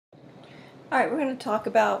All right, we're going to talk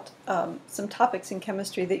about some topics in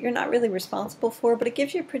chemistry that you're not really responsible for, but it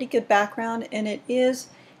gives you a pretty good background, and it is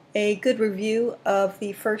a good review of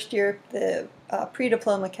the first year, the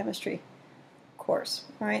pre-diploma chemistry course.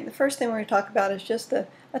 All right, the first thing we're going to talk about is just the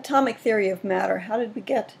atomic theory of matter. How did we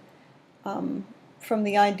get from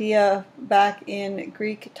the idea back in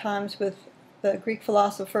Greek times with the Greek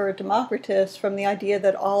philosopher Democritus, from the idea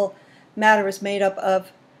that all matter is made up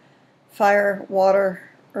of fire, water,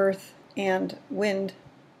 earth, and wind,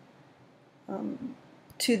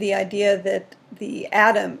 to the idea that the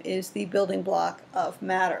atom is the building block of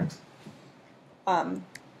matter.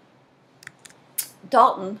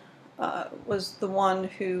 Dalton was the one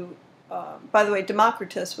who, by the way,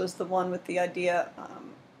 Democritus was the one with the idea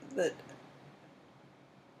that,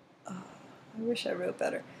 I wish I wrote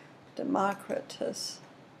better, Democritus,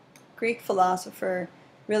 Greek philosopher,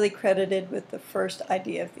 really credited with the first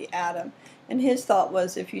idea of the atom. And his thought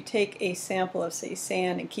was, if you take a sample of, say,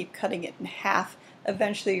 sand and keep cutting it in half,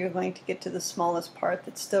 eventually you're going to get to the smallest part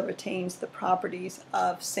that still retains the properties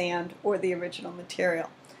of sand or the original material.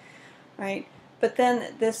 Right? But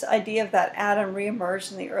then this idea of that atom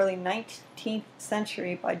reemerged in the early 19th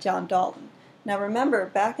century by John Dalton. Now remember,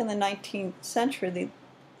 back in the 19th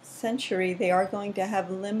century, they are going to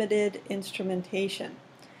have limited instrumentation.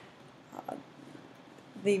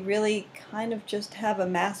 They really kind of just have a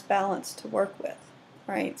mass balance to work with,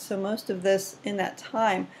 right? So most of this in that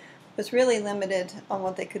time was really limited on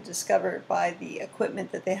what they could discover by the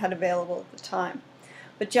equipment that they had available at the time.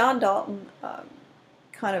 But John Dalton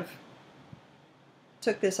kind of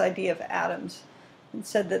took this idea of atoms and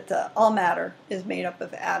said that all matter is made up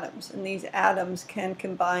of atoms, and these atoms can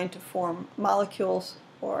combine to form molecules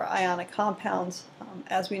or ionic compounds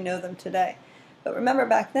as we know them today. But remember,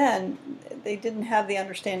 back then, they didn't have the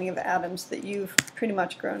understanding of atoms that you've pretty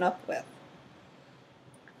much grown up with.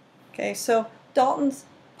 Okay, so Dalton's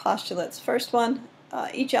postulates. First one,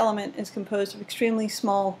 each element is composed of extremely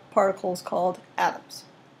small particles called atoms.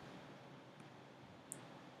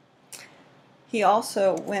 He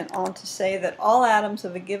also went on to say that all atoms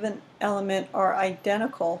of a given element are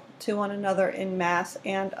identical to one another in mass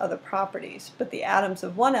and other properties, but the atoms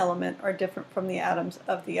of one element are different from the atoms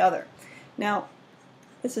of the other. Now,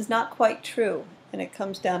 this is not quite true, and it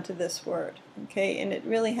comes down to this word, okay? And it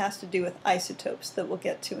really has to do with isotopes that we'll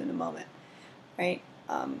get to in a moment, right?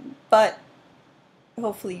 But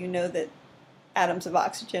hopefully you know that atoms of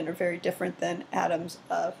oxygen are very different than atoms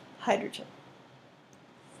of hydrogen.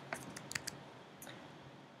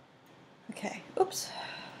 Okay, oops.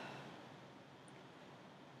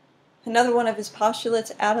 Another one of his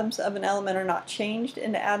postulates, atoms of an element are not changed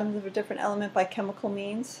into atoms of a different element by chemical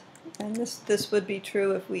means. And this would be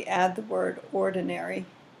true if we add the word ordinary.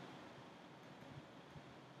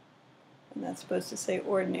 And that's supposed to say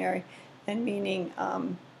ordinary, and meaning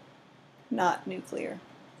not nuclear.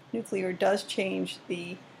 Nuclear does change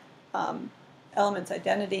the element's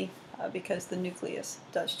identity because the nucleus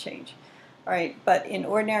does change. All right, but in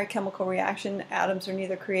ordinary chemical reaction, atoms are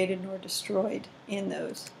neither created nor destroyed in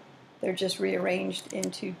those. They're just rearranged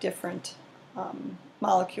into different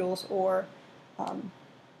molecules or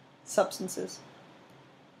substances.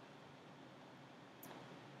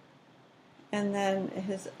 And then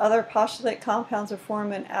his other postulate, compounds are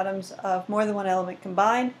formed when atoms of more than one element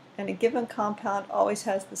combine, and a given compound always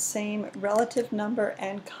has the same relative number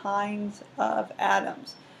and kinds of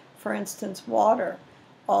atoms. For instance, water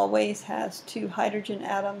always has 2 hydrogen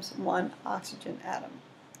atoms, 1 oxygen atom.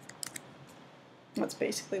 That's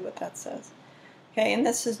basically what that says. Okay, and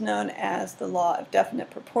this is known as the law of definite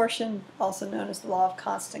proportion, also known as the law of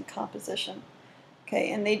constant composition.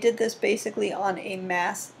 Okay, and they did this basically on a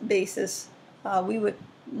mass basis. We would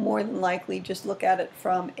more than likely just look at it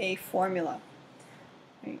from a formula.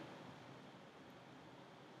 Right.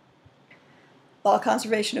 Law of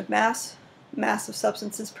conservation of mass. Mass of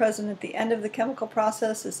substances present at the end of the chemical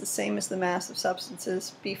process is the same as the mass of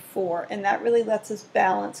substances before, and that really lets us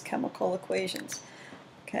balance chemical equations.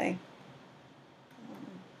 Okay.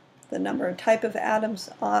 The number and type of atoms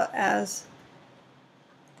as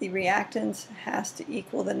the reactants has to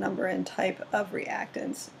equal the number and type of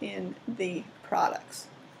reactants in the products.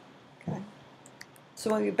 Okay.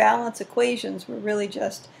 So when we balance equations, we're really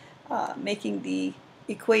just making the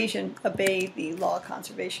equation obey the law of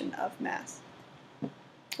conservation of mass,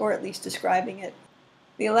 or at least describing it.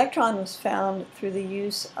 The electron was found through the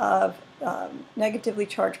use of negatively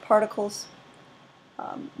charged particles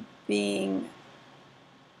being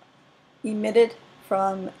emitted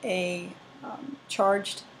from a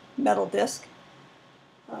charged metal disc,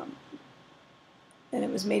 and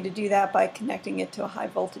it was made to do that by connecting it to a high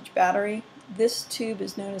voltage battery. this tube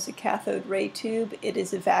is known as a cathode ray tube. It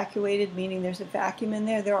is evacuated, meaning there's a vacuum in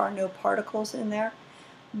there. There are no particles in there.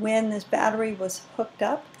 When this battery was hooked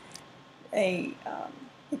up, a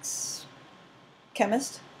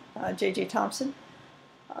chemist, J.J. Thomson,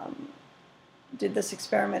 did this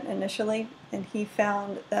experiment initially, and he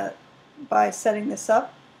found that by setting this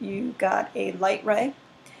up, you got a light ray,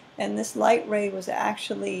 and this light ray was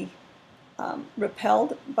actually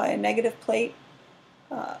repelled by a negative plate,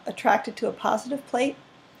 attracted to a positive plate.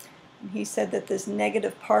 And he said that this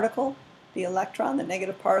negative particle, the electron, the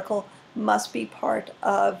negative particle, must be part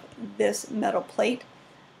of this metal plate.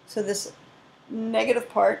 So this negative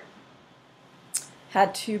part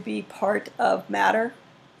had to be part of matter.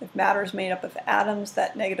 If matter is made up of atoms,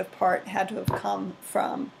 that negative part had to have come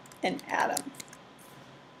from an atom.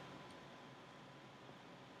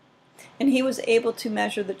 And he was able to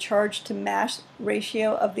measure the charge to mass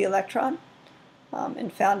ratio of the electron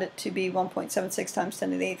and found it to be 1.76 times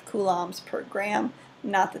 10 to the 8th coulombs per gram.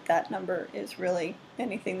 Not that that number is really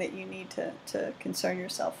anything that you need to concern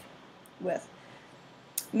yourself with.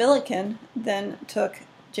 Millikan then took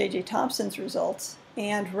J.J. Thomson's results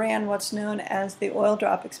and ran what's known as the oil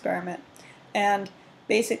drop experiment. And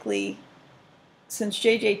basically, since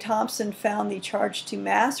J.J. Thomson found the charge to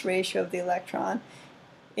mass ratio of the electron,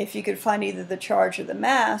 if you could find either the charge or the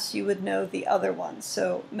mass, you would know the other one.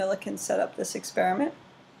 So Millikan set up this experiment.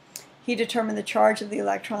 He determined the charge of the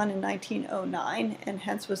electron in 1909 and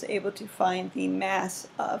hence was able to find the mass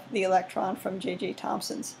of the electron from J.J.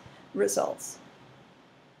 Thomson's results.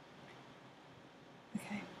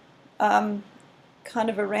 Okay. Kind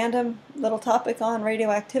of a random little topic on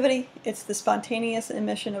radioactivity. It's the spontaneous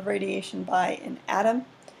emission of radiation by an atom.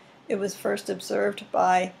 It was first observed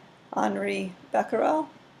by Henri Becquerel.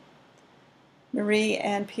 Marie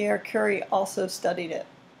and Pierre Curie also studied it.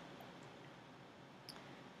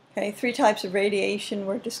 Okay, 3 types of radiation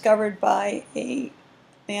were discovered by a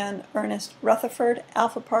man, Ernest Rutherford: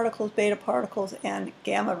 alpha particles, beta particles, and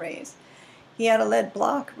gamma rays. He had a lead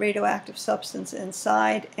block radioactive substance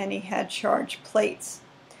inside, and he had charged plates.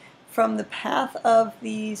 From the path of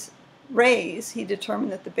these rays, he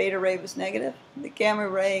determined that the beta ray was negative, the gamma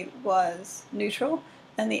ray was neutral,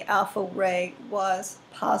 and the alpha ray was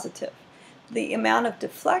positive. The amount of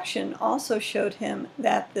deflection also showed him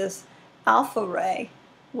that this alpha ray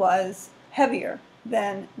was heavier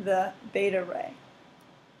than the beta ray,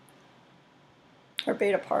 or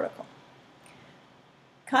beta particle.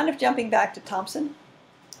 Kind of jumping back to Thomson,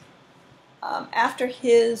 after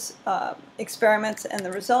his experiments and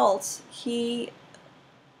the results, he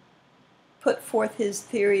put forth his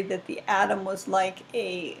theory that the atom was like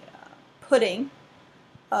a pudding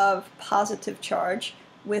of positive charge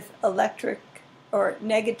with electric or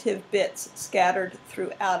negative bits scattered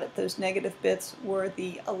throughout it. Those negative bits were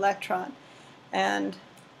the electron. And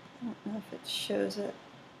I don't know if it shows it.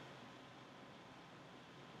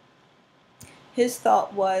 His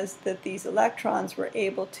thought was that these electrons were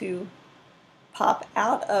able to pop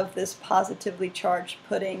out of this positively charged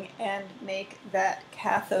pudding and make that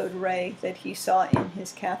cathode ray that he saw in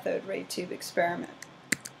his cathode ray tube experiment.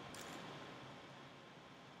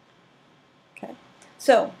 Okay,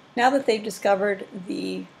 so now that they've discovered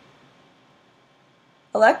the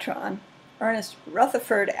electron, Ernest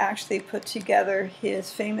Rutherford actually put together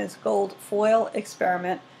his famous gold foil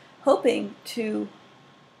experiment, hoping to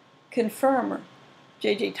confirm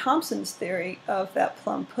J.J. Thomson's theory of that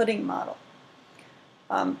plum pudding model.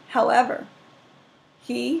 However,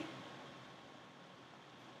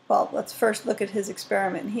 let's first look at his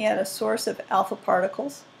experiment. He had a source of alpha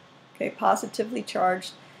particles, okay, positively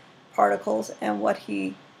charged particles, and what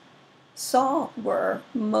he saw were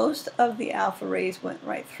most of the alpha rays went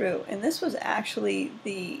right through. And this was actually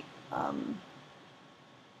the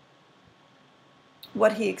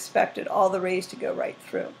what he expected, all the rays to go right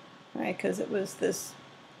through, right? Because it was this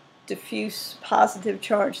diffuse positive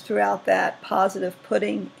charge throughout that positive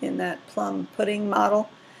pudding in that plum pudding model.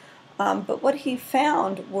 But what he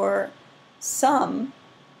found were some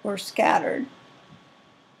were scattered,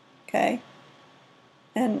 okay,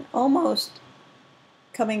 and almost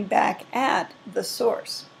coming back at the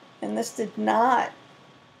source. And this did not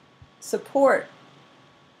support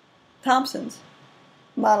Thomson's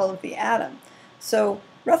model of the atom. So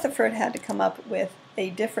Rutherford had to come up with a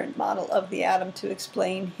different model of the atom to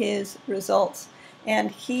explain his results. And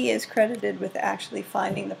he is credited with actually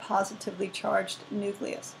finding the positively charged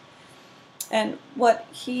nucleus. And what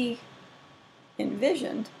he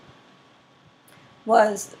envisioned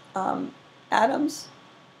was atoms,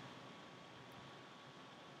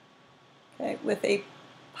 okay, with a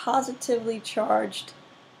positively charged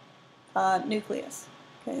nucleus.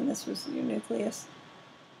 Okay, and this was your nucleus,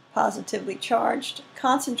 positively charged,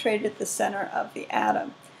 concentrated at the center of the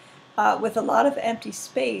atom, with a lot of empty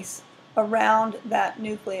space around that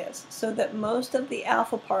nucleus, so that most of the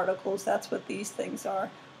alpha particles, that's what these things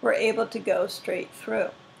are, were able to go straight through.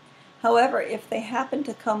 However, if they happen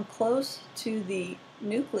to come close to the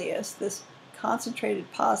nucleus, this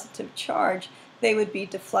concentrated positive charge, they would be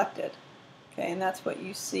deflected. Okay, and that's what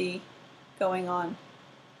you see going on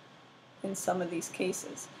in some of these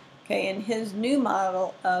cases. Okay, and his new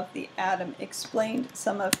model of the atom explained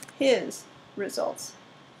some of his results.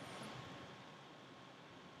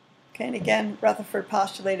 Okay, and again, Rutherford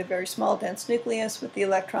postulated a very small dense nucleus with the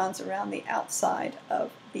electrons around the outside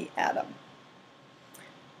of the atom.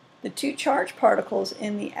 The two charged particles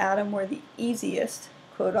in the atom were the easiest,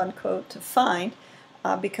 quote unquote, to find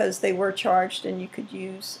because they were charged, and you could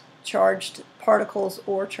use charged particles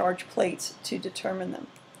or charged plates to determine them.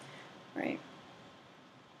 Right?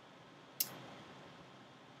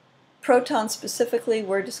 Protons specifically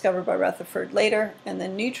were discovered by Rutherford later, and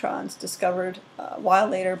then neutrons discovered a while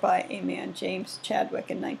later by a man, James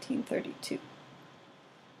Chadwick, in 1932.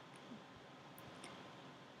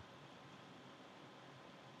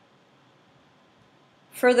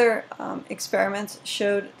 Further experiments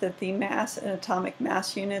showed that the mass and atomic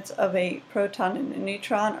mass units of a proton and a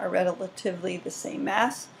neutron are relatively the same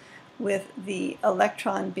mass, with the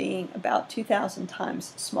electron being about 2,000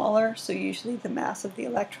 times smaller, so usually the mass of the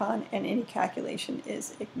electron, and any calculation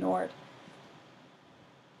is ignored.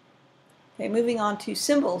 Okay, moving on to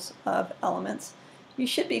symbols of elements. You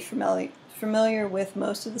should be familiar with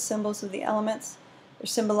most of the symbols of the elements. They're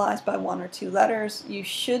symbolized by one or two letters. You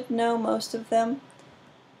should know most of them.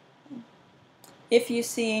 If you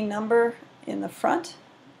see a number in the front,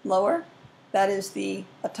 lower, that is the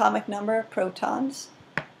atomic number of protons.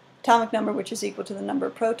 Atomic number, which is equal to the number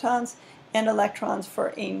of protons and electrons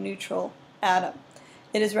for a neutral atom.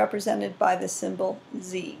 It is represented by the symbol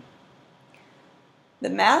Z. The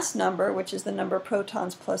mass number, which is the number of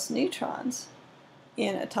protons plus neutrons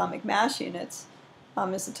in atomic mass units,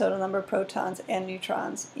 is the total number of protons and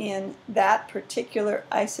neutrons in that particular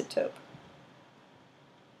isotope.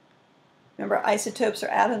 Remember, isotopes are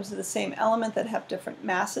atoms of the same element that have different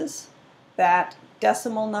masses. That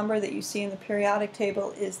decimal number that you see in the periodic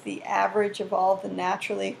table is the average of all the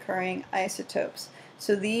naturally occurring isotopes.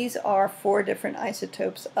 So these are 4 different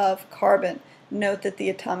isotopes of carbon. Note that the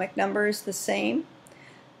atomic number is the same.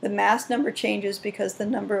 The mass number changes because the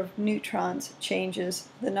number of neutrons changes.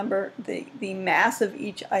 The mass of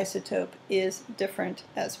each isotope is different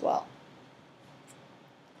as well.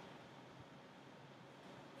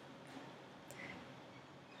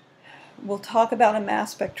 We'll talk about a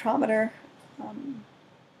mass spectrometer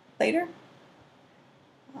later,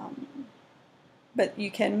 but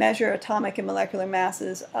you can measure atomic and molecular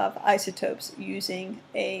masses of isotopes using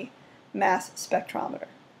a mass spectrometer.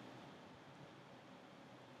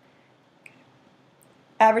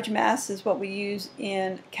 Average mass is what we use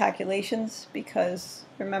in calculations because,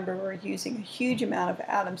 remember, we're using a huge amount of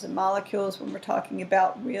atoms and molecules when we're talking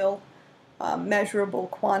about real measurable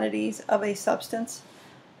quantities of a substance.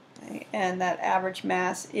 Okay? And that average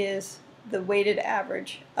mass is the weighted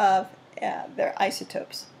average of their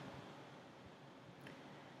isotopes.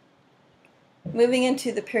 Moving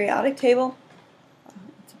into the periodic table,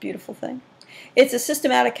 it's a beautiful thing. It's a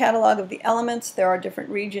systematic catalog of the elements. There are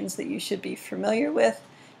different regions that you should be familiar with.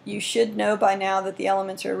 You should know by now that the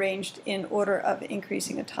elements are arranged in order of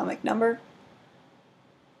increasing atomic number.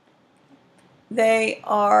 They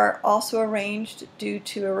are also arranged due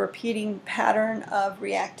to a repeating pattern of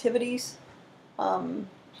reactivities.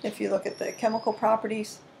 If you look at the chemical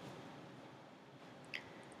properties,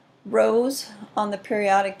 rows on the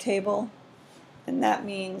periodic table, and that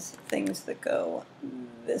means things that go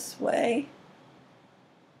this way,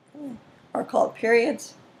 are called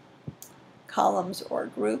periods. Columns or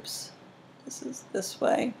groups, this is this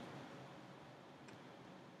way.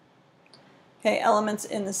 Okay, elements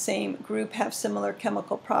in the same group have similar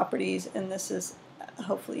chemical properties, and this is,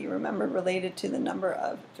 hopefully you remember, related to the number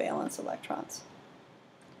of valence electrons.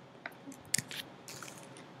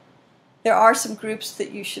 There are some groups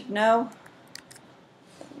that you should know,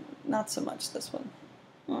 not so much this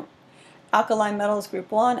one. Alkaline metals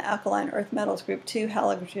group 1, alkaline earth metals group 2,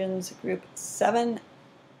 halogens group 7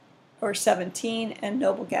 or 17, and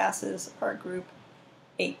noble gases are group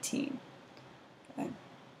 18. Okay.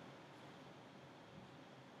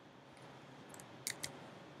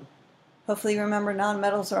 Hopefully you remember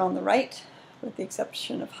nonmetals are on the right, with the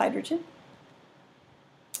exception of hydrogen.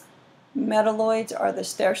 Metalloids are the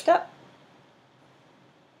stair step.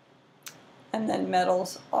 and then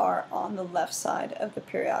metals are on the left side of the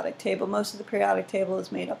periodic table. Most of the periodic table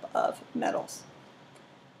is made up of metals.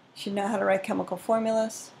 You should know how to write chemical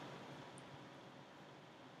formulas.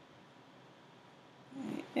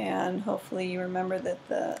 And hopefully you remember that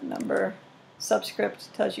the number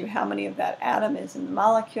subscript tells you how many of that atom is in the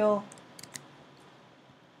molecule.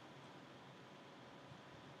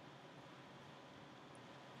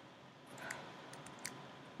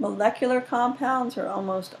 Molecular compounds are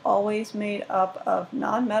almost always made up of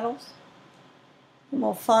nonmetals. And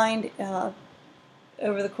we'll find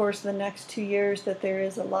over the course of the next 2 years that there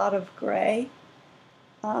is a lot of gray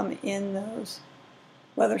in those,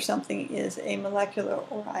 whether something is a molecular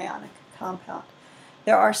or ionic compound.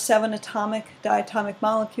 There are 7 atomic diatomic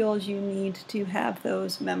molecules. You need to have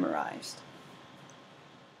those memorized.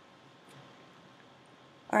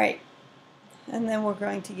 All right. And then we're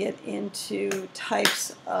going to get into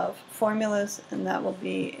types of formulas, and that will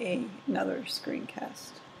be another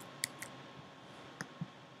screencast.